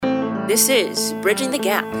This is Bridging the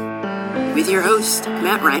Gap with your host,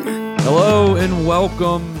 Matt Reiner. Hello and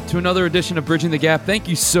welcome to another edition of Bridging the Gap. Thank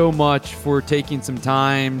you so much for taking some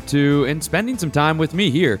time and spending some time with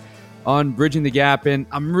me here on Bridging the Gap. And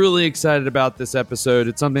I'm really excited about this episode.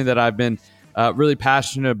 It's something that I've been really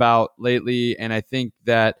passionate about lately. And I think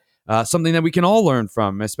that something that we can all learn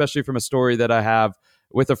from, especially from a story that I have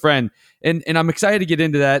with a friend. And I'm excited to get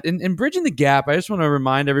into that. And Bridging the Gap, I just want to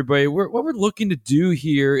remind everybody, what we're looking to do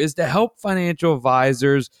here is to help financial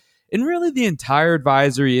advisors and really the entire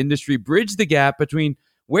advisory industry bridge the gap between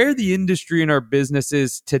where the industry and our business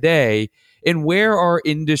is today and where our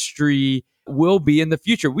industry will be in the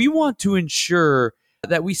future. We want to ensure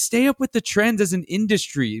that we stay up with the trends as an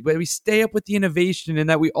industry, that we stay up with the innovation, and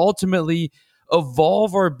that we ultimately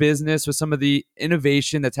evolve our business with some of the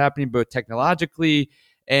innovation that's happening both technologically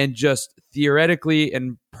and just theoretically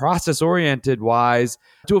and process-oriented wise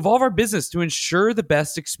to evolve our business to ensure the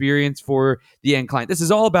best experience for the end client. This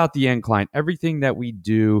is all about the end client. Everything that we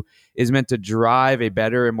do is meant to drive a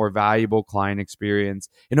better and more valuable client experience,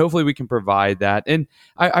 and hopefully we can provide that. And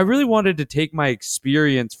I really wanted to take my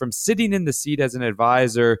experience from sitting in the seat as an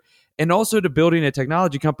advisor and also to building a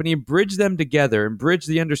technology company and bridge them together and bridge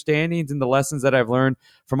the understandings and the lessons that I've learned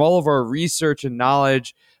from all of our research and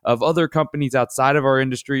knowledge of other companies outside of our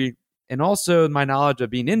industry, and also my knowledge of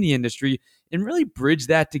being in the industry, and really bridge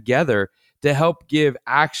that together to help give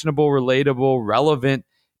actionable, relatable, relevant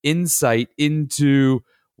insight into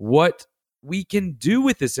what we can do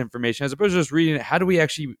with this information, as opposed to just reading it. How do we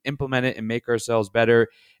actually implement it and make ourselves better?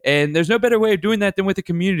 And there's no better way of doing that than with a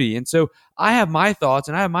community. And so I have my thoughts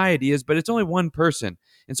and I have my ideas, but it's only one person.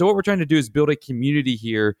 And so what we're trying to do is build a community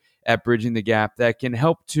here at Bridging the Gap that can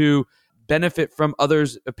help to benefit from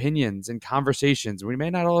others' opinions and conversations. We may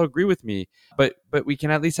not all agree with me, but we can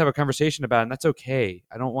at least have a conversation about it, and that's okay.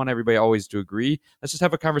 I don't want everybody always to agree. Let's just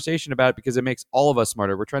have a conversation about it because it makes all of us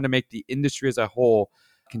smarter. We're trying to make the industry as a whole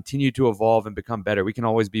continue to evolve and become better. We can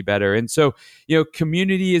always be better. And so,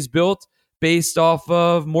 community is built based off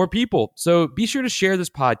of more people. So be sure to share this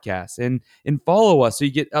podcast and follow us so you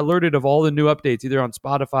get alerted of all the new updates, either on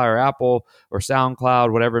Spotify or Apple or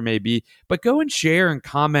SoundCloud, whatever it may be. But go and share and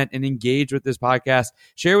comment and engage with this podcast.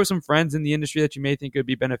 Share with some friends in the industry that you may think it would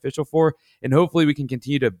be beneficial for. And hopefully we can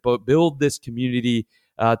continue to build this community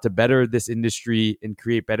to better this industry and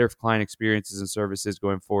create better client experiences and services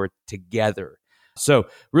going forward together. So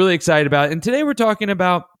really excited about it. And today we're talking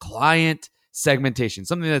about client segmentation,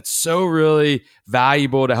 something that's so really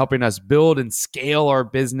valuable to helping us build and scale our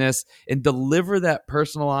business and deliver that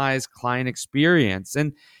personalized client experience.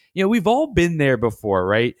 And, we've all been there before,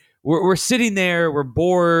 right? We're sitting there, we're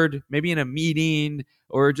bored, maybe in a meeting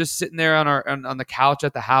or just sitting there on the couch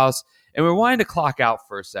at the house, and we're wanting to clock out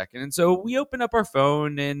for a second. And so we open up our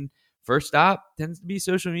phone, and first stop tends to be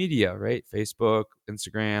social media, right? Facebook,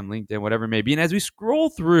 Instagram, LinkedIn, whatever it may be. And as we scroll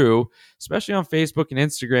through, especially on Facebook and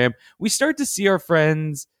Instagram, we start to see our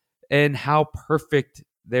friends and how perfect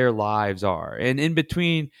their lives are. And in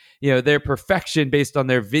between, their perfection based on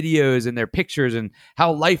their videos and their pictures and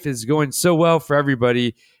how life is going so well for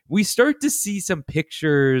everybody, we start to see some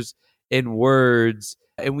pictures and words,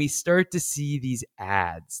 and we start to see these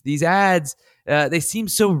ads. These ads, they seem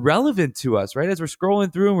so relevant to us, right? As we're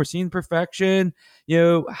scrolling through and we're seeing perfection,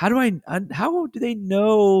 how do they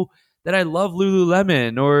know that I love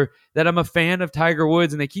Lululemon or that I'm a fan of Tiger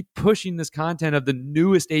Woods, and they keep pushing this content of the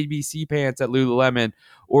newest ABC pants at Lululemon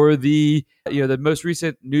or the most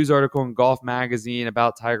recent news article in Golf Magazine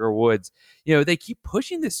about Tiger Woods. They keep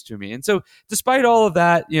pushing this to me. And so despite all of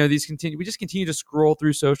that, we just continue to scroll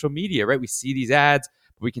through social media, right? We see these ads,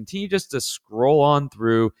 but we continue just to scroll on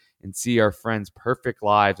through and see our friends' perfect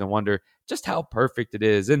lives and wonder just how perfect it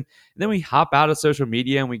is. And then we hop out of social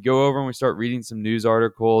media and we go over and we start reading some news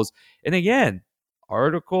articles. And again,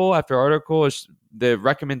 article after article, the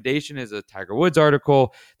recommendation is a Tiger Woods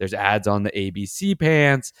article. There's ads on the ABC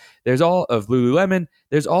pants. There's all of Lululemon.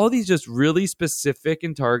 There's all these just really specific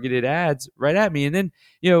and targeted ads right at me. And then,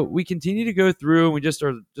 we continue to go through and we just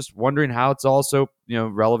are just wondering how it's all so,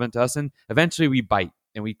 relevant to us. And eventually we bite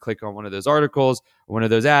and we click on one of those articles or one of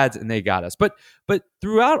those ads, and they got us. But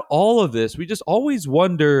throughout all of this, we just always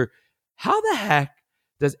wonder, how the heck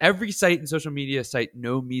does every site and social media site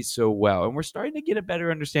know me so well? And we're starting to get a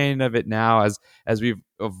better understanding of it now as we've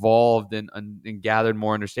evolved and gathered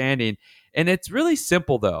more understanding. And it's really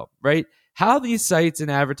simple though, right? How these sites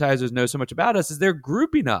and advertisers know so much about us is they're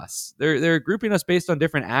grouping us. They're grouping us based on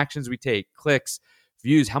different actions we take, clicks,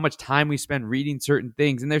 views, how much time we spend reading certain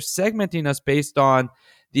things. And they're segmenting us based on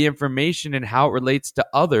the information and how it relates to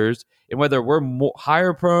others, and whether we're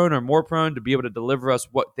higher prone or more prone to be able to deliver us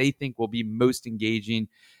what they think will be most engaging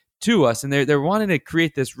to us, and they're wanting to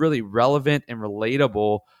create this really relevant and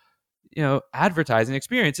relatable, advertising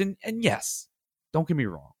experience. And yes, don't get me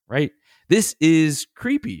wrong, right? This is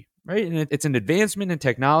creepy, right? And it's an advancement in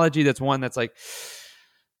technology. That's one that's like,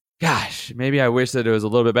 gosh, maybe I wish that it was a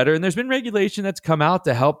little bit better. And there's been regulation that's come out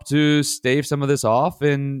to help to stave some of this off,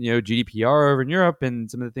 and GDPR over in Europe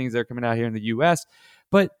and some of the things that are coming out here in the US.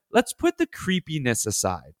 But let's put the creepiness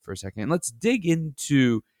aside for a second. Let's dig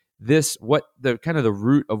into this, what the kind of the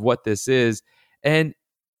root of what this is. And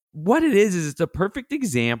what it is it's a perfect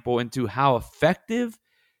example into how effective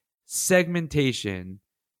segmentation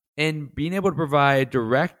and being able to provide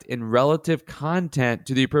direct and relative content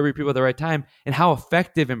to the appropriate people at the right time, and how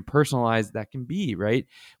effective and personalized that can be, right?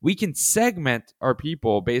 We can segment our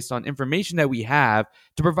people based on information that we have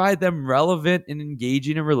to provide them relevant and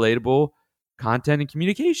engaging and relatable content and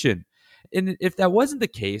communication. And if that wasn't the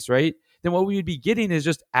case, right, then what we would be getting is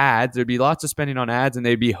just ads. There'd be lots of spending on ads, and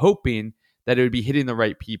they'd be hoping that it would be hitting the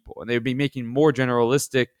right people, and they would be making more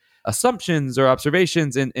generalistic assumptions or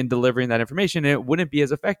observations in delivering that information. And it wouldn't be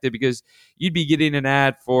as effective because you'd be getting an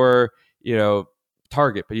ad for,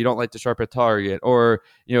 Target, but you don't like to shop at Target, or,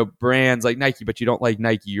 brands like Nike, but you don't like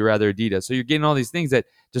Nike, you're rather Adidas. So you're getting all these things that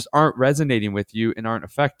just aren't resonating with you and aren't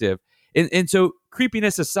effective. And so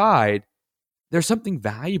creepiness aside, there's something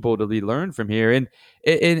valuable to be learned from here.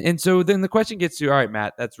 And so then the question gets to, all right,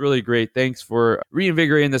 Matt, that's really great. Thanks for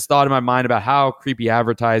reinvigorating this thought in my mind about how creepy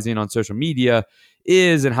advertising on social media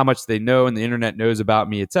is and how much they know and the internet knows about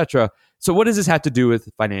me, etc. So what does this have to do with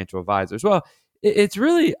financial advisors? Well, it's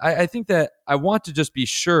really, I think that I want to just be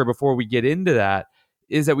sure before we get into that,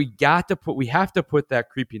 is that we have to put that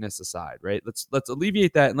creepiness aside, right? Let's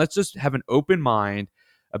alleviate that, and let's just have an open mind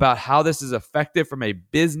about how this is effective from a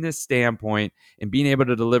business standpoint and being able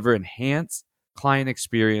to deliver enhanced client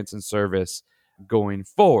experience and service going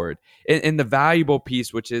forward. And the valuable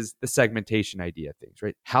piece, which is the segmentation idea of things,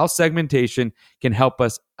 right? How segmentation can help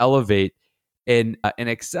us elevate and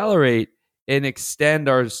accelerate and extend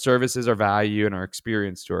our services, our value, and our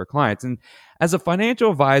experience to our clients. And as a financial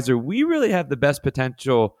advisor, we really have the best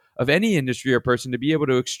potential of any industry or person to be able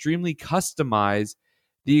to extremely customize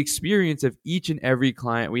the experience of each and every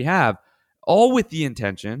client we have, all with the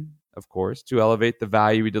intention, of course, to elevate the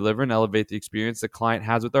value we deliver and elevate the experience the client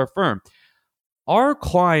has with our firm. Our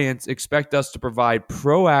clients expect us to provide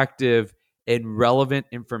proactive and relevant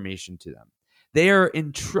information to them. They are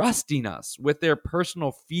entrusting us with their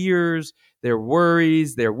personal fears, their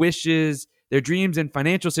worries, their wishes, their dreams, and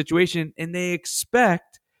financial situation, and they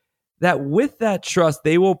expect that with that trust,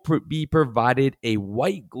 they will be provided a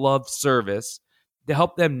white glove service to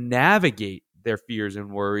help them navigate their fears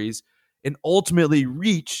and worries and ultimately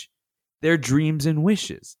reach their dreams and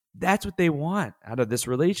wishes. That's what they want out of this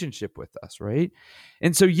relationship with us, right?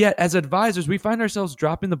 And so yet as advisors, we find ourselves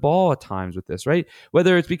dropping the ball at times with this, right?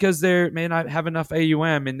 Whether it's because they may not have enough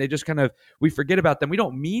AUM and they just we forget about them. We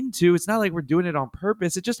don't mean to. It's not like we're doing it on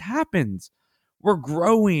purpose. It just happens. We're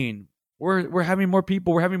growing. We're having more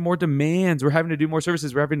people. We're having more demands. We're having to do more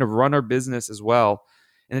services. We're having to run our business as well.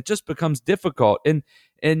 And it just becomes difficult.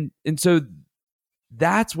 And so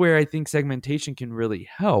that's where I think segmentation can really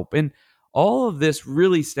help. And all of this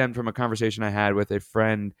really stemmed from a conversation I had with a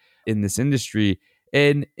friend in this industry.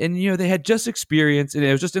 And they had just experienced, and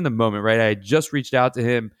it was just in the moment, right? I had just reached out to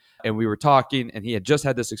him and we were talking, and he had just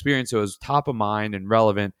had this experience. So it was top of mind and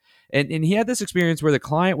relevant. And he had this experience where the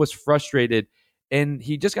client was frustrated, and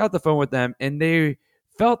he just got off the phone with them, and they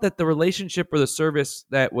felt that the relationship or the service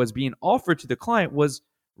that was being offered to the client was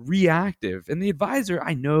reactive. And the advisor,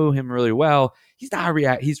 I know him really well. He's not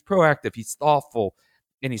reactive. He's proactive. He's thoughtful.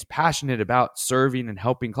 And he's passionate about serving and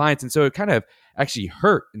helping clients. And so it kind of actually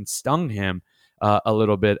hurt and stung him a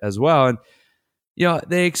little bit as well. And,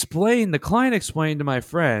 the client explained to my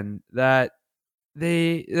friend that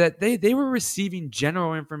they were receiving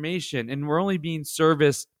general information and were only being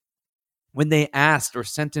serviced when they asked or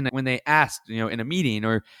sent in, in a meeting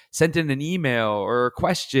or sent in an email or a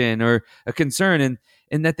question or a concern,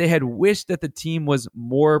 and that they had wished that the team was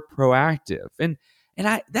more proactive. And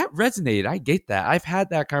that resonated. I get that. I've had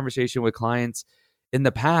that conversation with clients in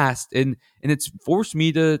the past, and it's forced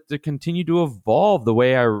me to continue to evolve the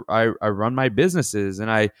way I run my businesses and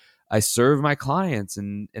I serve my clients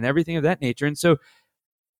and everything of that nature. And so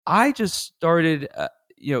I just started,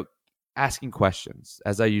 asking questions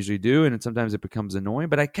as I usually do, and sometimes it becomes annoying.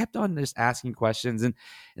 But I kept on just asking questions, and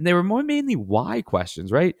they were mainly why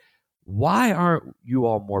questions, right? Why aren't you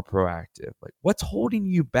all more proactive? Like, what's holding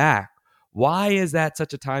you back? Why is that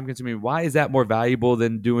such a time consuming? Why is that more valuable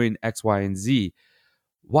than doing X, Y, and Z?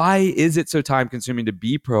 Why is it so time consuming to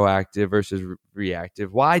be proactive versus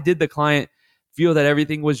reactive? Why did the client feel that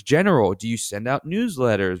everything was general? Do you send out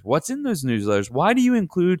newsletters? What's in those newsletters? Why do you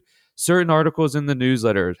include certain articles in the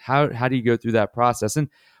newsletters? How do you go through that process? And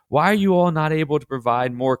why are you all not able to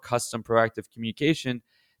provide more custom proactive communication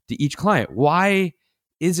to each client? Why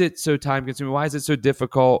is it so time consuming? Why is it so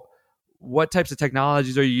difficult? What types of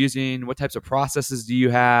technologies are you using? What types of processes do you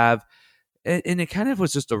have? And it kind of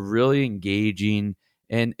was just a really engaging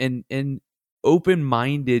and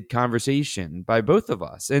open-minded conversation by both of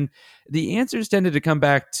us. And the answers tended to come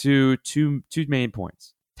back to two main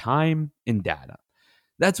points: time and data.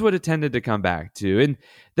 That's what it tended to come back to. And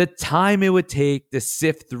the time it would take to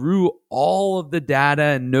sift through all of the data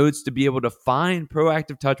and notes to be able to find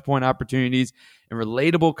proactive touchpoint opportunities and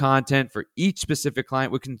relatable content for each specific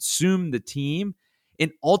client would consume the team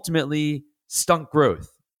and ultimately stunk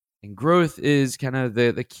growth. And growth is kind of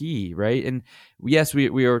the key, right? And yes,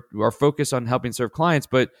 we are focused on helping serve clients,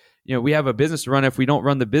 but we have a business to run. If we don't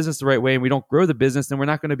run the business the right way and we don't grow the business, then we're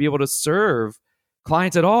not going to be able to serve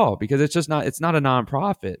clients at all, because it's not a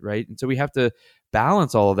nonprofit, right? And so we have to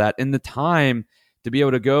balance all of that in the time to be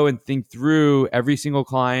able to go and think through every single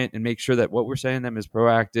client and make sure that what we're saying to them is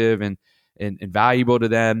proactive and valuable to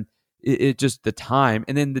them. It just the time,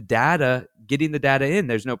 and then the data, getting the data in.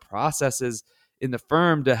 There's no processes in the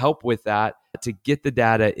firm to help with that, to get the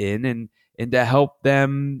data in and to help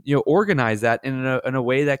them organize that in a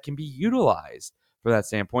way that can be utilized for that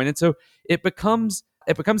standpoint. And so it becomes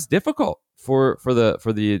difficult for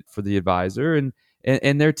the advisor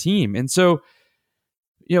and their team. And so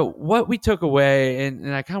what we took away,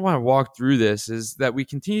 and I kind of want to walk through this, is that we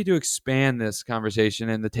continue to expand this conversation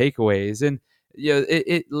and the takeaways. And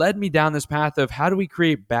it led me down this path of how do we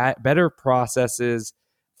create better processes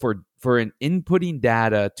for an inputting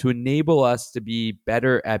data to enable us to be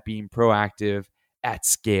better at being proactive at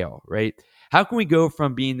scale, right? How can we go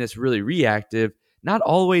from being this really reactive, not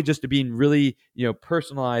all the way just to being really,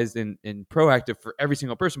 personalized and proactive for every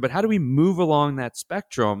single person, but how do we move along that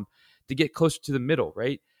spectrum to get closer to the middle,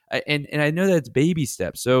 right? And I know that it's baby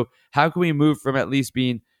steps. So how can we move from at least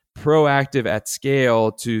being proactive at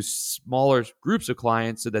scale to smaller groups of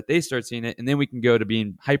clients so that they start seeing it, and then we can go to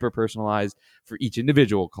being hyper personalized for each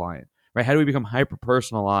individual client, right? How do we become hyper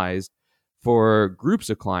personalized for groups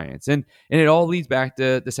of clients? And it all leads back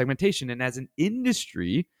to the segmentation. And as an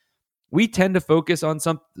industry, we tend to focus on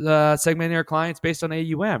some segmenting our clients based on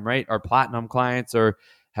AUM, right? Our platinum clients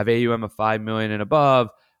have AUM of 5 million and above.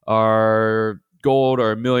 Our gold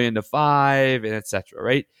are $1 million to 5, and et cetera,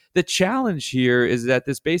 right? The challenge here is that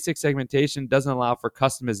this basic segmentation doesn't allow for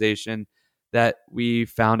customization that we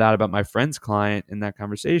found out about my friend's client in that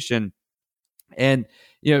conversation. And,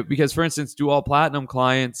 because for instance, do all platinum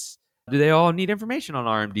clients, do they all need information on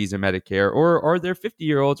RMDs and Medicare? Or are there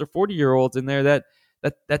 50-year-olds or 40-year-olds in there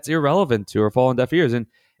that's irrelevant to or fall on deaf ears? And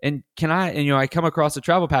can I come across a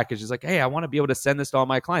travel package. It's like, hey, I want to be able to send this to all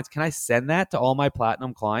my clients. Can I send that to all my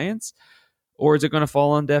platinum clients? Or is it going to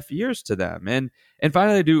fall on deaf ears to them? And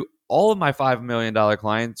finally, do all of my $5 million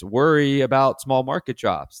clients worry about small market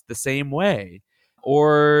drops the same way,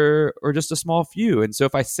 or just a small few? And so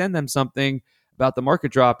if I send them something about the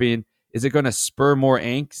market dropping, is it going to spur more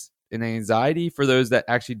angst and anxiety for those that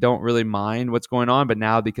actually don't really mind what's going on, but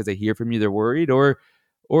now because they hear from you, they're worried? Or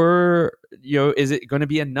is it going to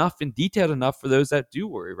be enough and detailed enough for those that do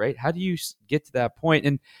worry, right? How do you get to that point?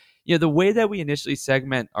 And the way that we initially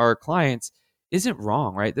segment our clients isn't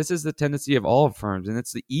wrong, right? This is the tendency of all firms, and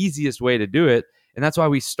it's the easiest way to do it. And that's why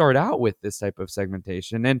we start out with this type of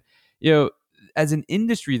segmentation. And, as an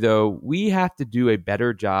industry, though, we have to do a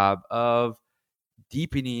better job of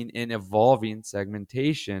deepening and evolving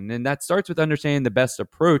segmentation. And that starts with understanding the best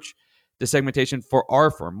approach to segmentation for our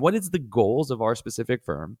firm. What is the goals of our specific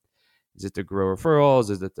firm? Is it to grow referrals?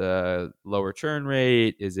 Is it to lower churn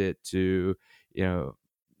rate? Is it to,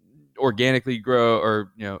 organically grow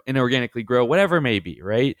or inorganically grow, whatever it may be,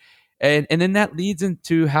 right? And then that leads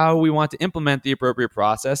into how we want to implement the appropriate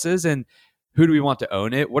processes, and who do we want to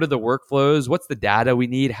own it? What are the workflows? What's the data we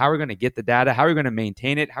need? How are we going to get the data? How are we going to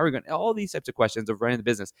maintain it? How are we going to, all these types of questions of running the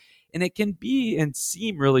business. And it can be and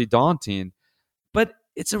seem really daunting, but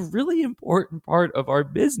it's a really important part of our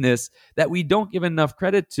business that we don't give enough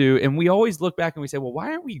credit to. And we always look back and we say, well,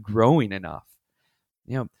 why aren't we growing enough?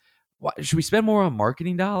 Should we spend more on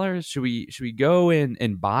marketing dollars? Should we go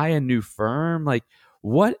and buy a new firm? Like,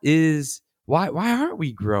 why aren't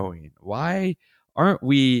we growing? Why aren't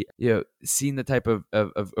we seeing the type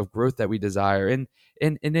of growth that we desire? And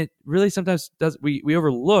it really sometimes does, we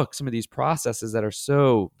overlook some of these processes that are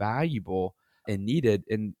so valuable and needed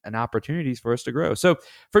and opportunities for us to grow. So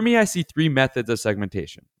for me, I see three methods of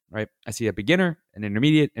segmentation, right? I see a beginner, an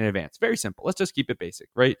intermediate, and advanced. Very simple. Let's just keep it basic,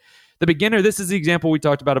 right? The beginner, this is the example we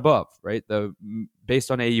talked about above, right? Based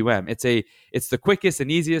on AUM. It's the quickest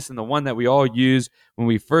and easiest and the one that we all use when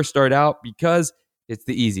we first start out because it's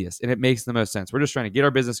the easiest and it makes the most sense. We're just trying to get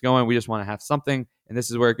our business going. We just want to have something, and this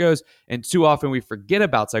is where it goes. And too often we forget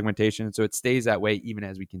about segmentation, so it stays that way even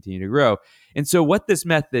as we continue to grow. And so what this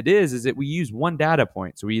method is that we use one data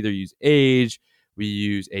point. So we either use age, we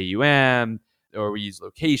use AUM, or we use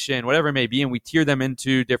location, whatever it may be, and we tier them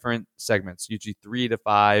into different segments, usually 3 to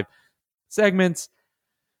 5 segments.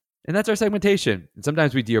 And that's our segmentation. And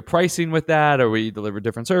sometimes we do pricing with that, or we deliver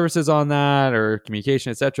different services on that, or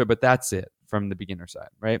communication, etc. But that's it from the beginner side,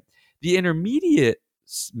 right? The intermediate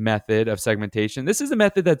method of segmentation, this is a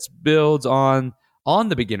method that's builds on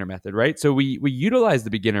the beginner method, right? So we utilize the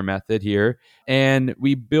beginner method here, and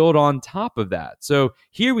we build on top of that. So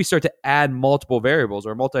here we start to add multiple variables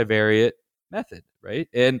or multivariate method, right?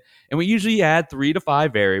 And we usually add 3 to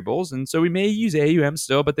 5 variables. And so we may use AUM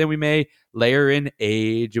still, but then we may layer in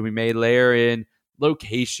age, and we may layer in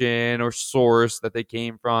location or source that they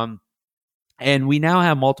came from. And we now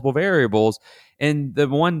have multiple variables. And the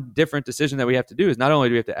one different decision that we have to do is not only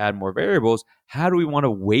do we have to add more variables, how do we want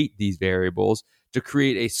to weight these variables to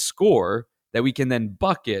create a score that we can then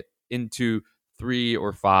bucket into 3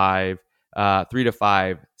 to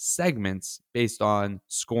 5 segments based on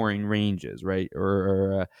scoring ranges, right?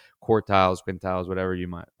 Or quartiles, quintiles, whatever you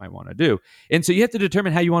might want to do. And so you have to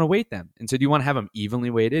determine how you want to weight them. And so do you want to have them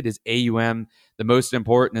evenly weighted? Is AUM the most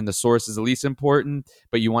important and the source is the least important,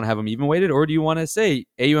 but you want to have them even weighted? Or do you want to say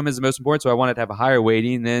AUM is the most important, so I want it to have a higher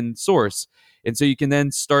weighting than source? And so you can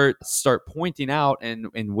then start pointing out and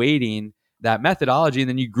weighting that methodology, and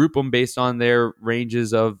then you group them based on their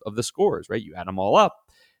ranges of the scores, right? You add them all up,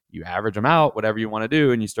 you average them out, whatever you want to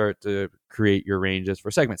do, and you start to create your ranges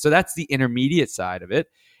for segments. So that's the intermediate side of it.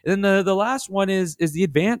 And then the last one is the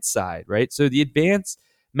advanced side, right? So the advanced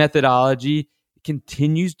methodology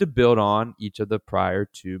continues to build on each of the prior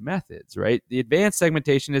two methods, right? The advanced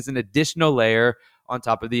segmentation is an additional layer on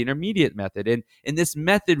top of the intermediate method. And this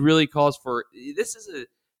method really calls for,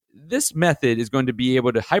 this method is going to be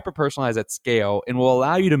able to hyper-personalize at scale and will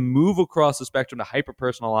allow you to move across the spectrum to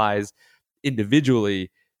hyper-personalize individually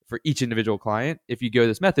for each individual client if you go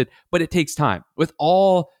this method, but it takes time. With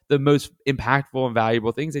all the most impactful and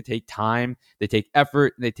valuable things, they take time, they take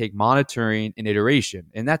effort, and they take monitoring and iteration.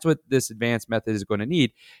 And that's what this advanced method is going to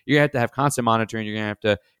need. You're going to have constant monitoring. You're going to have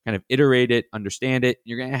to kind of iterate it, understand it.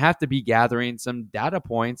 You're going to have to be gathering some data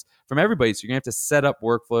points from everybody. So you're going to have to set up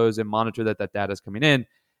workflows and monitor that data is coming in,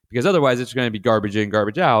 because otherwise it's going to be garbage in,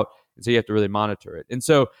 garbage out. And so you have to really monitor it. And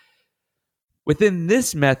so within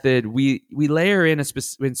this method, we layer in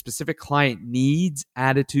specific client needs,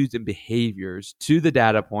 attitudes, and behaviors to the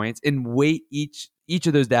data points and weight each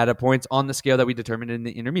of those data points on the scale that we determined in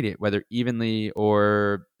the intermediate, whether evenly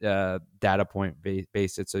or data point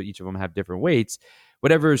based. So each of them have different weights,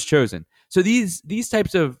 whatever is chosen. So these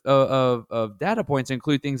types of data points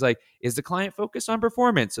include things like, is the client focused on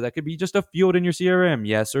performance? So that could be just a field in your CRM,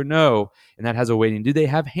 yes or no, and that has a weighting. Do they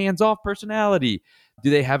have hands-off personality? Do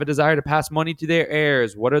they have a desire to pass money to their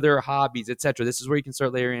heirs? What are their hobbies, etc.? This is where you can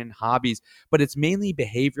start layering in hobbies, but it's mainly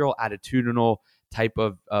behavioral, attitudinal type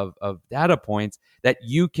of data points that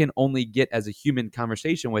you can only get as a human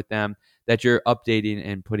conversation with them that you're updating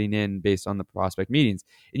and putting in based on the prospect meetings.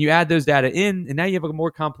 And you add those data in, and now you have a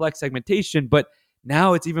more complex segmentation, but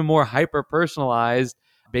now it's even more hyper-personalized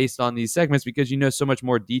based on these segments because you know so much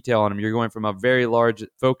more detail on them. You're going from a very large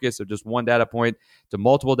focus of just one data point to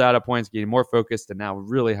multiple data points, getting more focused to now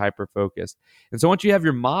really hyper-focused. And so once you have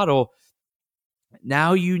your model,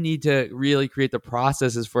 now you need to really create the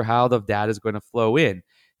processes for how the data is going to flow in.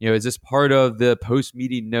 You know, is this part of the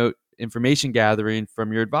post-meeting note information gathering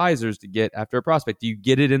from your advisors to get after a prospect? Do you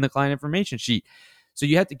get it in the client information sheet? So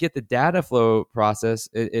you have to get the data flow process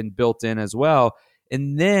and built in as well.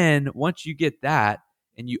 And then once you get that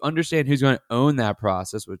and you understand who's going to own that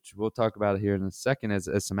process, which we'll talk about here in a second as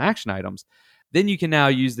some action items, then you can now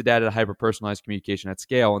use the data to hyper-personalize communication at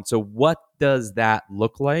scale. And so what does that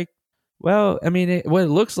look like? Well, I mean, what it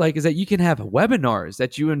looks like is that you can have webinars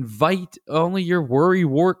that you invite only your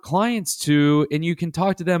worrywart clients to, and you can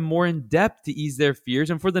talk to them more in depth to ease their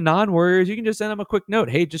fears. And for the non-worriers, you can just send them a quick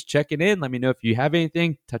note. Hey, just checking in. Let me know if you have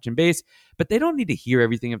anything, touching base. But they don't need to hear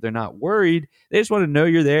everything if they're not worried. They just want to know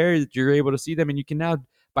you're there, that you're able to see them, and you can now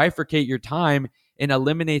bifurcate your time and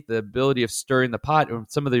eliminate the ability of stirring the pot. And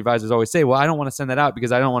some of the advisors always say, well, I don't want to send that out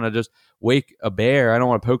because I don't want to just wake a bear. I don't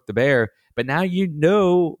want to poke the bear. But now you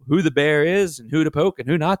know who the bear is and who to poke and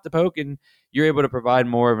who not to poke, and you're able to provide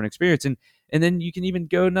more of an experience. And then you can even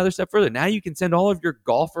go another step further. Now you can send all of your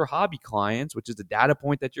golf or hobby clients, which is the data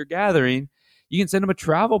point that you're gathering, you can send them a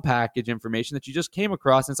travel package information that you just came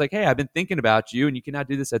across. And it's like, hey, I've been thinking about you, and you cannot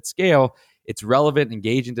do this at scale. It's relevant,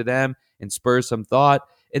 engaging to them, and spurs some thought.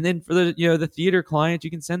 And then for the theater clients, you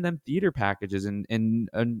can send them theater packages and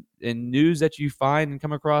news that you find and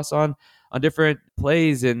come across on different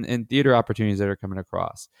plays and theater opportunities that are coming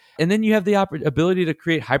across. And then you have the ability to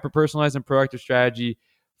create hyper-personalized and proactive strategy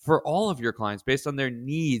for all of your clients based on their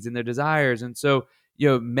needs and their desires. And so,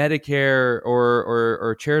 Medicare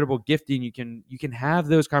or charitable gifting, you can have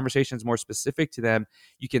those conversations more specific to them.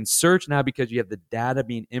 You can search now because you have the data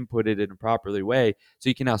being inputted in a properly way. So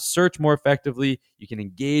you can now search more effectively. You can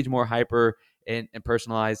engage more hyper and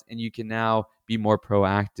personalized, and you can now be more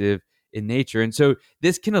proactive in nature. And so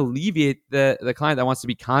this can alleviate the client that wants to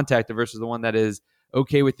be contacted versus the one that is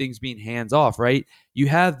okay with things being hands off, right? You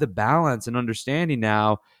have the balance and understanding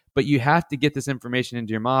now, but you have to get this information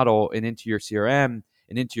into your model and into your CRM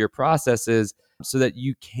and into your processes so that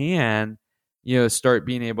you can, start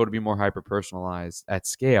being able to be more hyper personalized at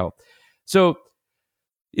scale. So,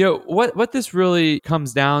 what this really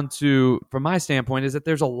comes down to from my standpoint is that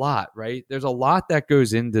there's a lot, right? There's a lot that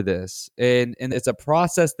goes into this, and it's a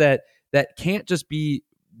process that can't just be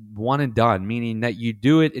one and done, meaning that you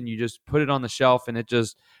do it and you just put it on the shelf and it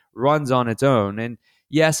just runs on its own. And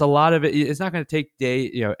yes, a lot of it's not going to take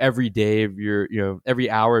every day of your, every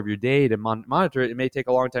hour of your day to monitor it. It may take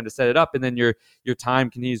a long time to set it up, and then your time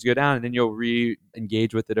continues to go down, and then you'll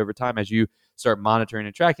re-engage with it over time as you start monitoring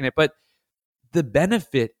and tracking it. But the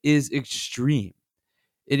benefit is extreme.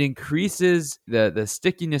 It increases the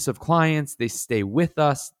stickiness of clients. They stay with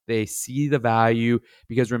us. They see the value,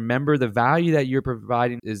 because remember, the value that you're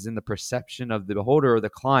providing is in the perception of the beholder or the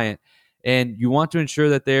client. And you want to ensure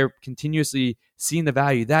that they're continuously seeing the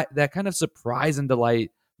value. That kind of surprise and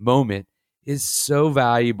delight moment is so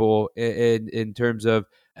valuable in terms of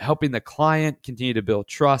helping the client continue to build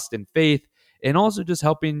trust and faith, and also just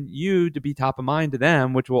helping you to be top of mind to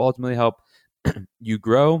them, which will ultimately help you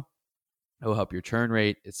grow. It will help your churn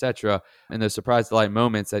rate, etc. And those surprise delight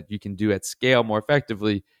moments that you can do at scale more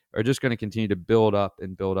effectively are just going to continue to build up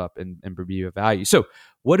and be of value. So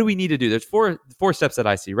what do we need to do? There's four steps that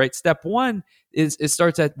I see, right? Step one is it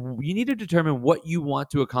starts at, you need to determine what you want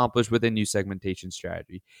to accomplish with a new segmentation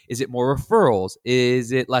strategy. Is it more referrals?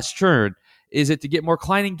 Is it less churn? Is it to get more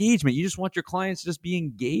client engagement? You just want your clients to just be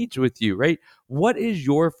engaged with you, right? What is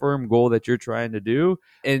your firm goal that you're trying to do?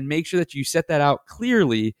 And make sure that you set that out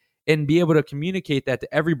clearly and be able to communicate that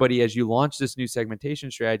to everybody as you launch this new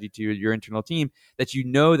segmentation strategy to your internal team, that you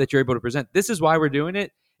know that you're able to present. This is why we're doing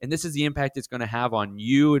it, and this is the impact it's going to have on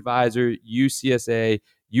you, advisor, you, CSA,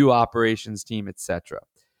 you, operations team, etc.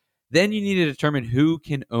 Then you need to determine who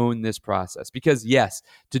can own this process, because yes,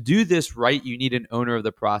 to do this right, you need an owner of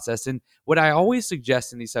the process. And what I always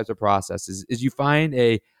suggest in these types of processes is you find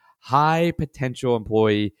a high potential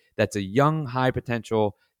employee that's a young, high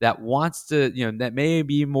potential that wants to, that may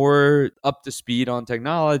be more up to speed on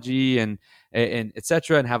technology and et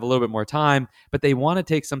cetera, and have a little bit more time, but they want to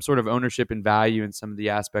take some sort of ownership and value in some of the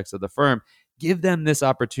aspects of the firm. Give them this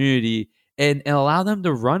opportunity and allow them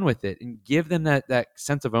to run with it and give them that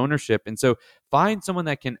sense of ownership. And so find someone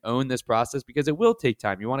that can own this process, because it will take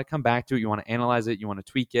time. You want to come back to it. You want to analyze it. You want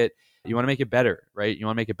to tweak it. You want to make it better, right? You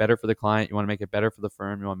want to make it better for the client. You want to make it better for the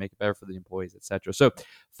firm. You want to make it better for the employees, et cetera. So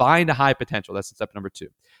find a high potential. That's step number 2.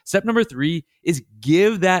 Step number 3 is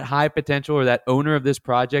give that high potential or that owner of this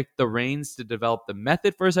project the reins to develop the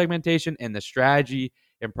method for segmentation and the strategy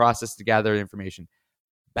and process to gather information.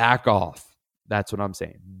 Back off. That's what I'm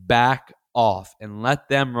saying. Back off and let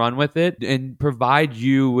them run with it and provide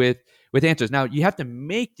you with answers. Now, you have to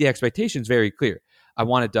make the expectations very clear. I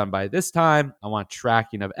want it done by this time. I want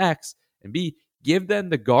tracking of X, and B, give them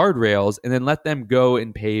the guardrails and then let them go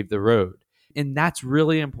and pave the road. And that's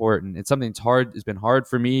really important. It's something that's hard. It's been hard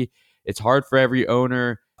for me. It's hard for every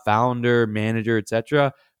owner, founder, manager,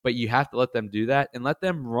 etc. But you have to let them do that and let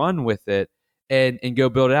them run with it and go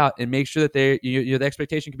build it out, and make sure that the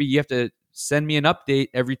expectation could be, you have to send me an update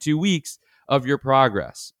every 2 weeks of your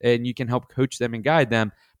progress, and you can help coach them and guide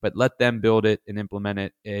them, but let them build it and implement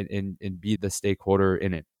it and be the stakeholder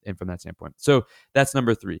in it. And from that standpoint. So that's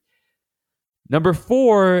number 3. Number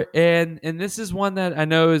 4, and this is one that I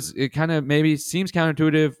know it kind of maybe seems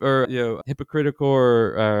counterintuitive or hypocritical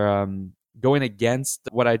or going against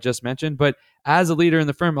what I just mentioned, but as a leader in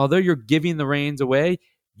the firm, although you're giving the reins away,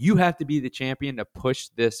 you have to be the champion to push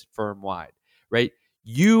this firm wide, right?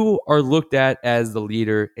 You are looked at as the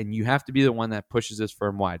leader, and you have to be the one that pushes this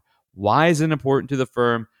firm wide. Why is it important to the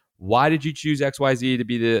firm? Why did you choose XYZ to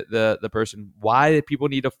be the person? Why did people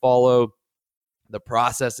need to follow the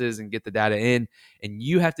processes and get the data in? And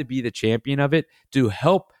you have to be the champion of it to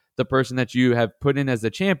help the person that you have put in as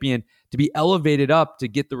the champion to be elevated up, to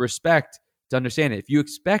get the respect, to understand it. If you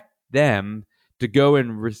expect them to go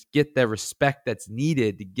and get the respect that's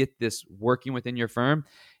needed to get this working within your firm,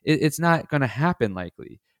 it's not going to happen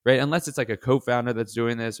likely, right? Unless it's like a co-founder that's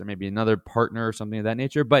doing this, or maybe another partner or something of that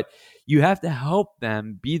nature. But you have to help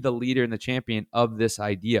them be the leader and the champion of this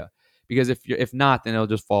idea, because if not, then it'll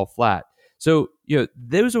just fall flat. So,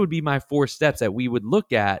 those would be my 4 steps that we would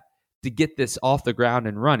look at to get this off the ground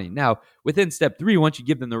and running. Now, within step 3, once you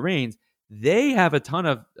give them the reins, they have a ton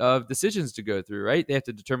of decisions to go through, right? They have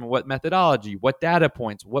to determine what methodology, what data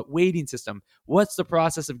points, what weighting system, what's the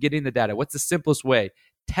process of getting the data, what's the simplest way,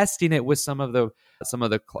 testing it with some of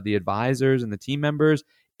the advisors and the team members,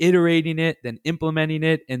 iterating it, then implementing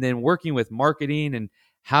it, and then working with marketing and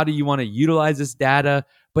how do you want to utilize this data.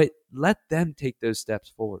 But let them take those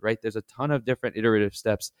steps forward, right? There's a ton of different iterative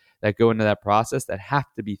steps that go into that process that have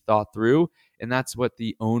to be thought through. And that's what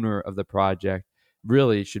the owner of the project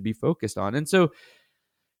really should be focused on. And so,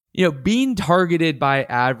 being targeted by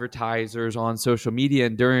advertisers on social media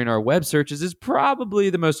and during our web searches is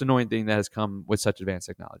probably the most annoying thing that has come with such advanced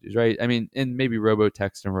technologies, right? I mean, and maybe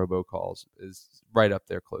robo-text and robocalls is right up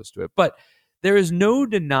there close to it. But there is no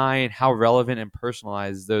denying how relevant and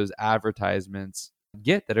personalized those advertisements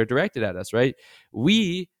get that are directed at us, right?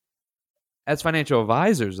 We, as financial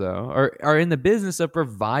advisors, though, are in the business of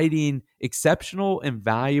providing exceptional and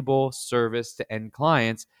valuable service to end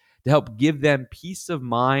clients to help give them peace of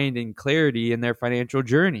mind and clarity in their financial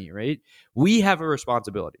journey, right? We have a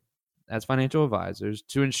responsibility as financial advisors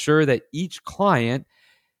to ensure that each client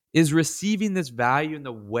is receiving this value in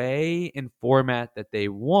the way and format that they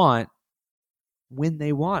want when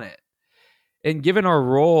they want it. And given our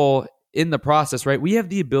role in the process, right, we have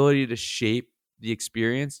the ability to shape the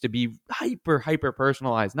experience to be hyper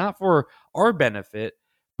personalized, not for our benefit,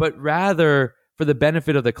 but rather for the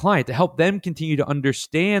benefit of the client, to help them continue to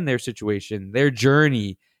understand their situation, their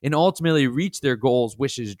journey, and ultimately reach their goals,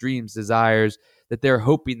 wishes, dreams, desires that they're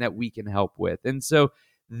hoping that we can help with. And so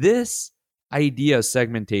this idea of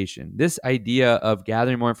segmentation, this idea of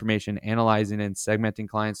gathering more information, analyzing and segmenting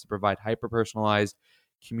clients to provide hyper-personalized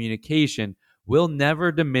communication will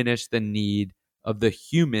never diminish the need of the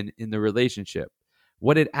human in the relationship.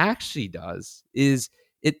 What it actually does is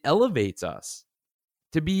it elevates us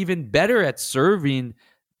to be even better at serving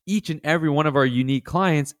each and every one of our unique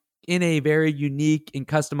clients in a very unique and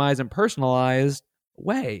customized and personalized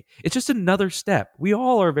way. It's just another step. We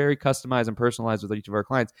all are very customized and personalized with each of our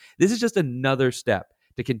clients. This is just another step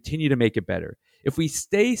to continue to make it better. If we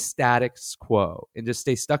stay status quo and just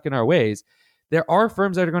stay stuck in our ways, there are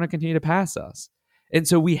firms that are going to continue to pass us. And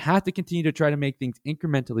so we have to continue to try to make things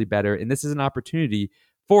incrementally better. And this is an opportunity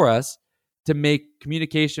for us to make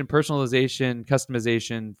communication, personalization,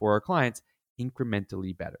 customization for our clients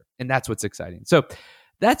incrementally better. And that's what's exciting. So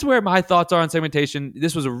that's where my thoughts are on segmentation.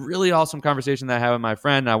 This was a really awesome conversation that I had with my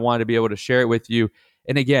friend. I wanted to be able to share it with you.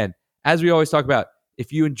 And again, as we always talk about,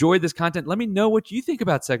 if you enjoyed this content, let me know what you think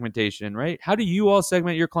about segmentation, right? How do you all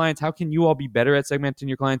segment your clients? How can you all be better at segmenting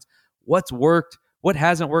your clients? What's worked? What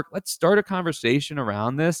hasn't worked? Let's start a conversation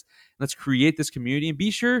around this. Let's create this community, and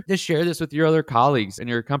be sure to share this with your other colleagues in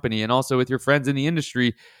your company and also with your friends in the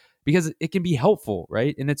industry, because it can be helpful,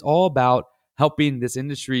 right? And it's all about helping this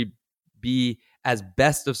industry be as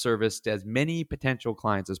best of service to as many potential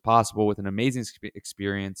clients as possible with an amazing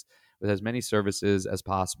experience, with as many services as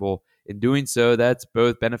possible. In doing so, that's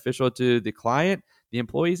both beneficial to the client, the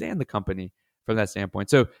employees, and the company from that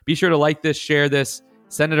standpoint. So be sure to like this, share this,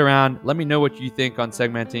 send it around. Let me know what you think on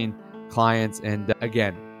segmenting clients. And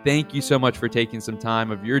again, thank you so much for taking some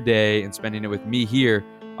time of your day and spending it with me here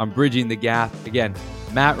on Bridging the Gap. Again,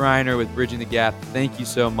 Matt Reiner with Bridging the Gap. Thank you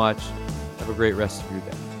so much. Have a great rest of your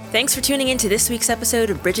day. Thanks for tuning in to this week's episode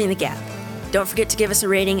of Bridging the Gap. Don't forget to give us a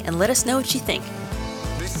rating and let us know what you think.